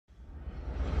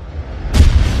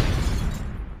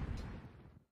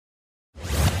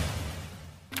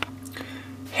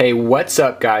Hey, what's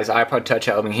up guys?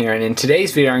 iPodTouchHelping here, and in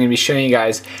today's video I'm going to be showing you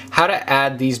guys how to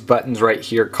add these buttons right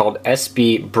here called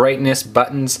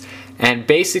SbBrightnessButtons, and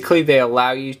basically they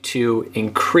allow you to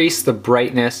increase the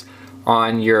brightness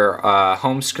on your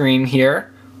home screen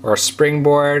here or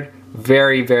springboard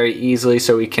very easily,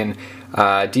 so we can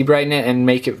debrighten it and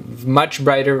make it much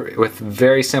brighter with a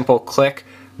very simple click.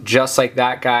 Just like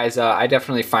that, guys. I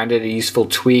definitely find it a useful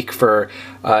tweak for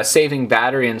saving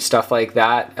battery and stuff like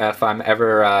that. If I'm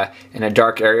ever in a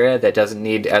dark area that doesn't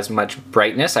need as much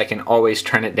brightness, I can always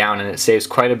turn it down and it saves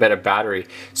quite a bit of battery.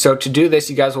 So to do this,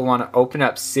 you guys will want to open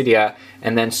up Cydia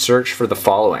and then search for the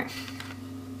following.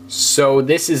 So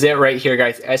this is it right here,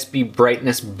 guys.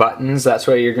 SbBrightnessButtons. That's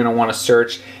what you're going to want to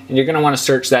search, and you're going to want to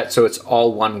search that so it's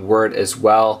all one word as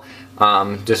well.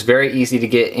 Just very easy to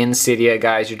get in Cydia,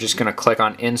 guys. You're just going to click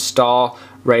on install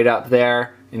right up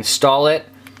there, install it,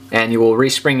 and you will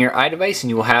respring your iDevice and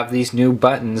you will have these new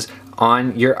buttons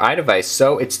on your iDevice.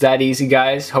 So it's that easy,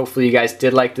 guys. Hopefully you guys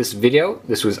did like this video.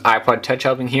 This was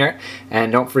iPodTouchHelping here,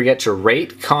 and don't forget to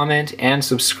rate, comment, and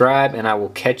subscribe, and I will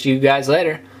catch you guys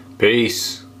later.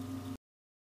 Peace.